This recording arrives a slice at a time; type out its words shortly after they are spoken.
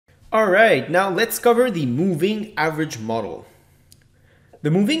Alright, now let's cover the moving average model.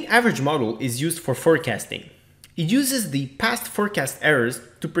 The moving average model is used for forecasting. It uses the past forecast errors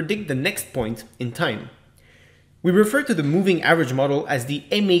to predict the next point in time. We refer to the moving average model as the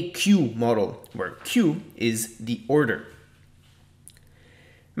MAQ model, where Q is the order.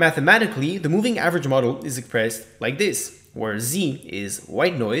 Mathematically, the moving average model is expressed like this, where Z is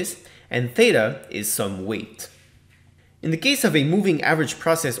white noise and theta is some weight. In the case of a moving average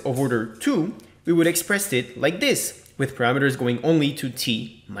process of order 2, we would express it like this, with parameters going only to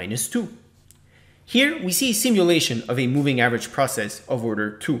t minus 2. Here we see a simulation of a moving average process of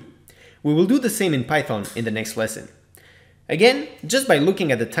order 2. We will do the same in Python in the next lesson. Again, just by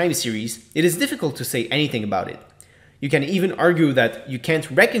looking at the time series, it is difficult to say anything about it. You can even argue that you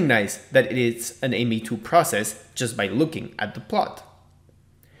can't recognize that it is an MA2 process just by looking at the plot.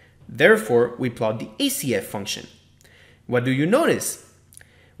 Therefore, we plot the ACF function. What do you notice?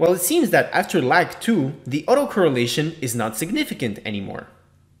 Well, it seems that after lag 2, the autocorrelation is not significant anymore.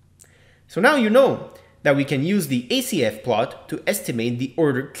 So now you know that we can use the ACF plot to estimate the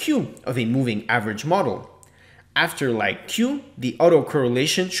order Q of a moving average model. After lag Q, the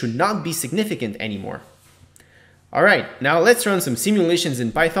autocorrelation should not be significant anymore. Alright, now let's run some simulations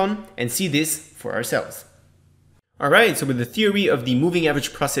in Python and see this for ourselves. Alright, so with the theory of the moving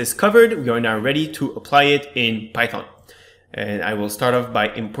average process covered, we are now ready to apply it in Python. And I will start off by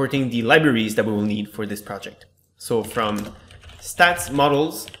importing the libraries that we will need for this project. So from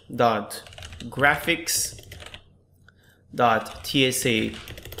statsmodels.graphics.tsa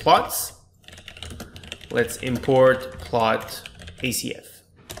plots, let's import plot ACF.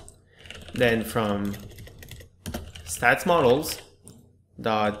 Then from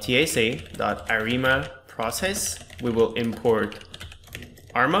statsmodels.tsa.arima process, we will import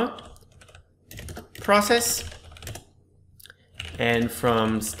arma process. And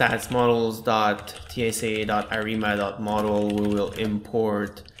from statsmodels.tsa.arima.model, we will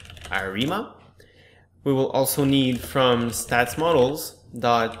import arima. We will also need from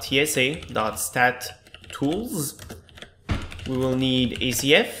statsmodels.tsa.stattools, we will need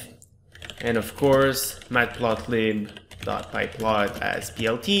ACF, and of course matplotlib.pyplot as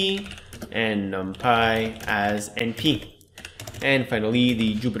PLT, and numpy as NP. And finally,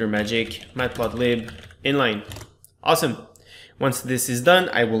 the Jupyter Magic matplotlib inline. Awesome. Once this is done,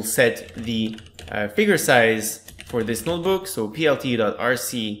 I will set the figure size for this notebook. So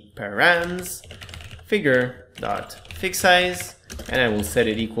plt.rc params figure.figsize, and I will set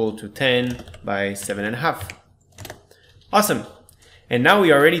it equal to 10 by 7.5. Awesome. And now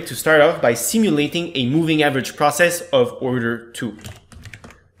we are ready to start off by simulating a moving average process of order 2.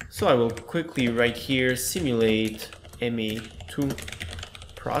 So I will quickly write here simulate MA2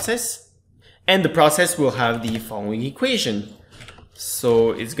 process. And the process will have the following equation.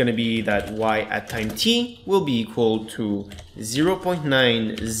 So it's going to be that y at time t will be equal to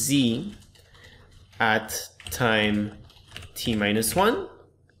 0.9 z at time t minus 1.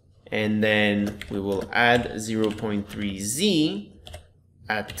 And then we will add 0.3 z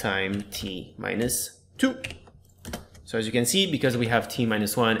at time t minus 2. So as you can see, because we have t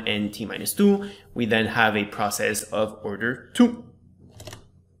minus 1 and t minus 2, we then have a process of order 2.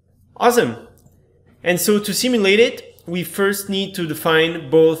 Awesome. And so to simulate it, we first need to define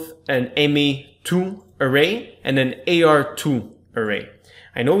both an MA2 array and an AR2 array.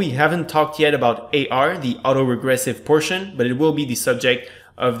 I know we haven't talked yet about AR, the autoregressive portion, but it will be the subject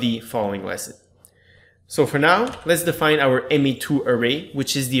of the following lesson. So for now, let's define our MA2 array,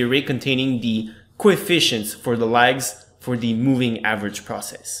 which is the array containing the coefficients for the lags for the moving average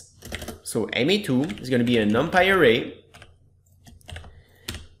process. So MA2 is going to be a numpy array.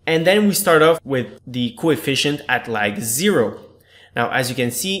 And then we start off with the coefficient at lag 0. Now, as you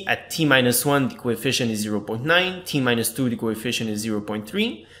can see, at t minus 1, the coefficient is 0.9, t minus 2, the coefficient is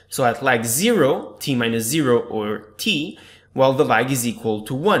 0.3. So at lag 0, t minus 0 or t, well, the lag is equal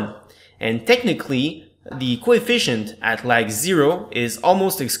to 1. And technically, the coefficient at lag 0 is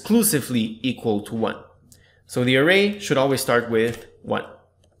almost exclusively equal to 1. So the array should always start with 1.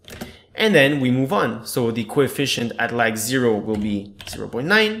 And then we move on. So the coefficient at lag 0 will be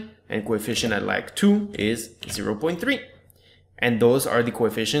 0.9 and coefficient at lag 2 is 0.3. And those are the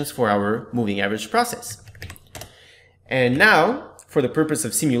coefficients for our moving average process. And now, for the purpose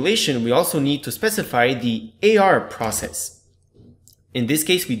of simulation, we also need to specify the AR process. In this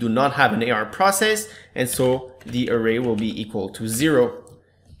case, we do not have an AR process, and so the array will be equal to 0.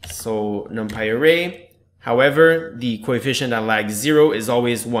 So numpy array. However, the coefficient at lag 0 is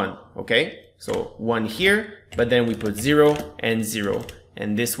always 1, okay? So 1 here, but then we put 0 and 0.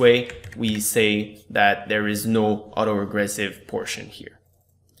 And this way, we say that there is no autoregressive portion here.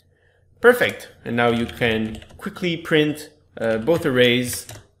 Perfect. And now you can quickly print both arrays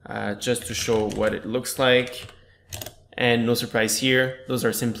just to show what it looks like. And no surprise here, those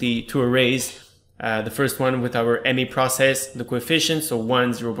are simply two arrays. The first one with our MA process, the coefficient, so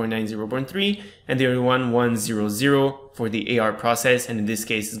 1, 0.9, 0.3, and the other one, 1, 0, 0 for the AR process. And in this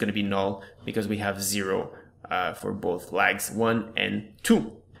case, it's going to be null because we have 0 for both lags 1 and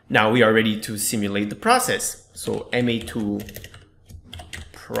 2. Now we are ready to simulate the process. So MA2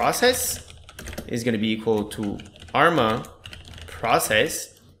 process is going to be equal to ARMA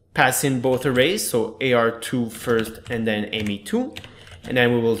process, pass in both arrays, so AR2 first and then MA2. And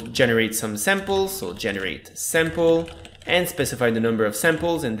then we will generate some samples, so generate sample, and specify the number of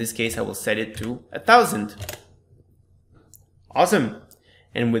samples. In this case, I will set it to 1,000. Awesome.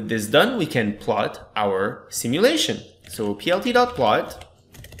 And with this done, we can plot our simulation. So plt.plot,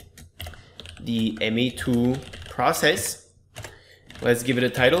 the MA2 process. Let's give it a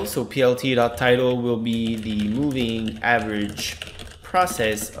title. So plt.title will be the moving average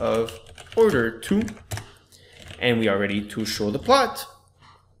process of order 2. And we are ready to show the plot.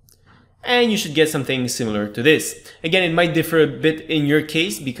 And you should get something similar to this. Again, it might differ a bit in your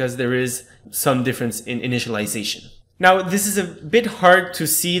case because there is some difference in initialization. Now, this is a bit hard to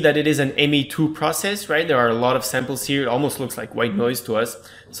see that it is an MA2 process, right? There are a lot of samples here. It almost looks like white noise to us.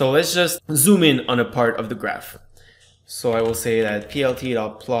 So let's just zoom in on a part of the graph. So I will say that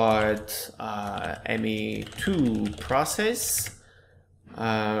plt.plot MA2 process.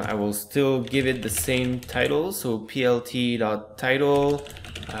 I will still give it the same title, so plt.title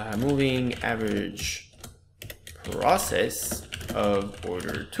moving average process of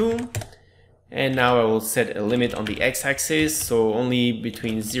order 2. And now I will set a limit on the x-axis, so only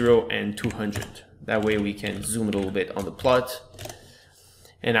between 0 and 200. That way we can zoom a little bit on the plot.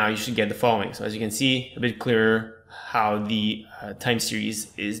 And now you should get the following. So as you can see, a bit clearer how the time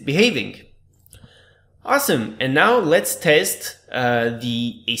series is behaving. Awesome. And now let's test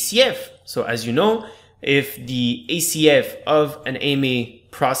the ACF. So as you know, if the ACF of an MA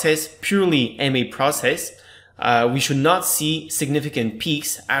process, purely MA process, we should not see significant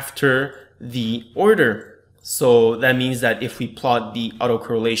peaks after the order. So that means that if we plot the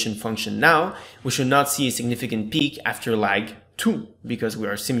autocorrelation function now, we should not see a significant peak after lag 2 because we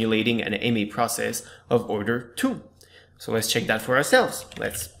are simulating an MA process of order 2. So let's check that for ourselves.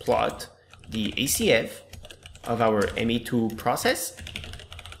 Let's plot the ACF of our MA2 process,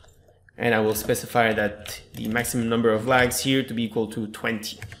 and I will specify that the maximum number of lags here to be equal to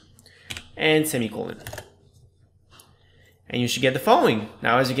 20 and semicolon. And you should get the following.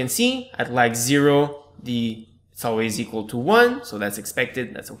 Now, as you can see, at lag 0, it's always equal to 1, so that's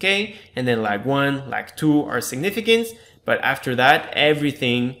expected, that's okay. And then lag 1, lag 2 are significant, but after that,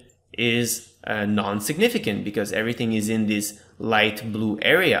 everything is non-significant because everything is in this light blue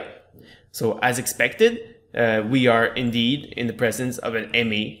area. So as expected, we are indeed in the presence of an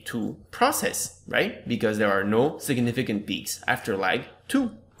MA2 process, right? Because there are no significant peaks after lag 2.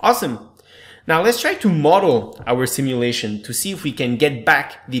 Awesome. Now let's try to model our simulation to see if we can get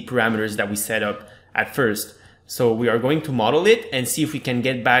back the parameters that we set up at first. So we are going to model it and see if we can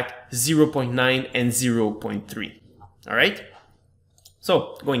get back 0.9 and 0.3. All right.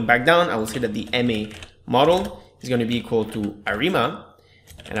 So going back down, I will say that the MA model is going to be equal to ARIMA.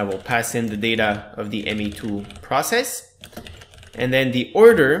 And I will pass in the data of the MA2 process. And then the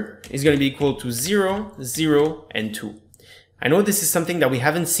order is going to be equal to 0, 0, and 2. I know this is something that we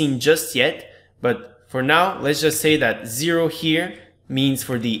haven't seen just yet, but for now, let's just say that 0 here means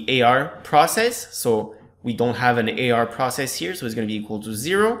for the AR process. So we don't have an AR process here, so it's going to be equal to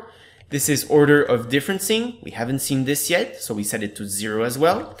 0. This is order of differencing. We haven't seen this yet, so we set it to 0 as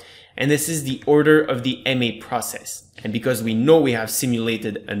well. And this is the order of the MA process. And because we know we have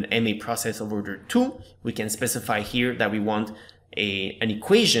simulated an MA process of order 2, we can specify here that we want an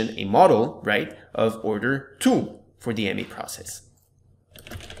equation, a model, right, of order 2 for the MA process.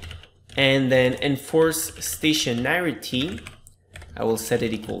 And then enforce stationarity, I will set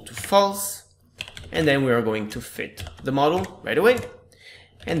it equal to false. And then we are going to fit the model right away.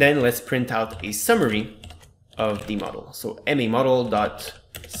 And then let's print out a summary of the model. So MA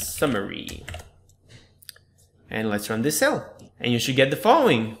model.summary. And let's run this cell. And you should get the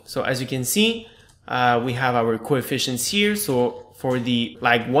following. So as you can see, we have our coefficients here. So for the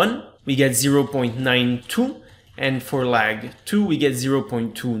lag 1, we get 0.92. And for lag 2, we get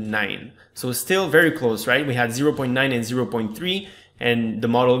 0.29. So still very close, right? We had 0.9 and 0.3. And the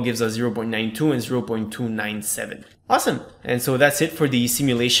model gives us 0.92 and 0.297. Awesome. And so that's it for the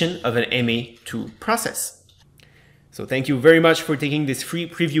simulation of an MA2 process. So thank you very much for taking this free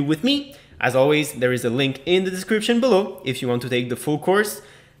preview with me. As always, there is a link in the description below if you want to take the full course.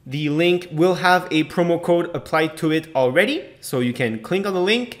 The link will have a promo code applied to it already. So you can click on the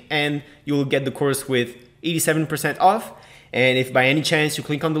link and you will get the course with 87% off. And if by any chance you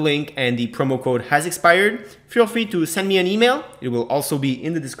click on the link and the promo code has expired, feel free to send me an email. It will also be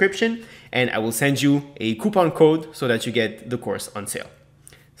in the description, and I will send you a coupon code so that you get the course on sale.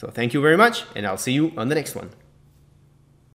 So thank you very much, and I'll see you on the next one.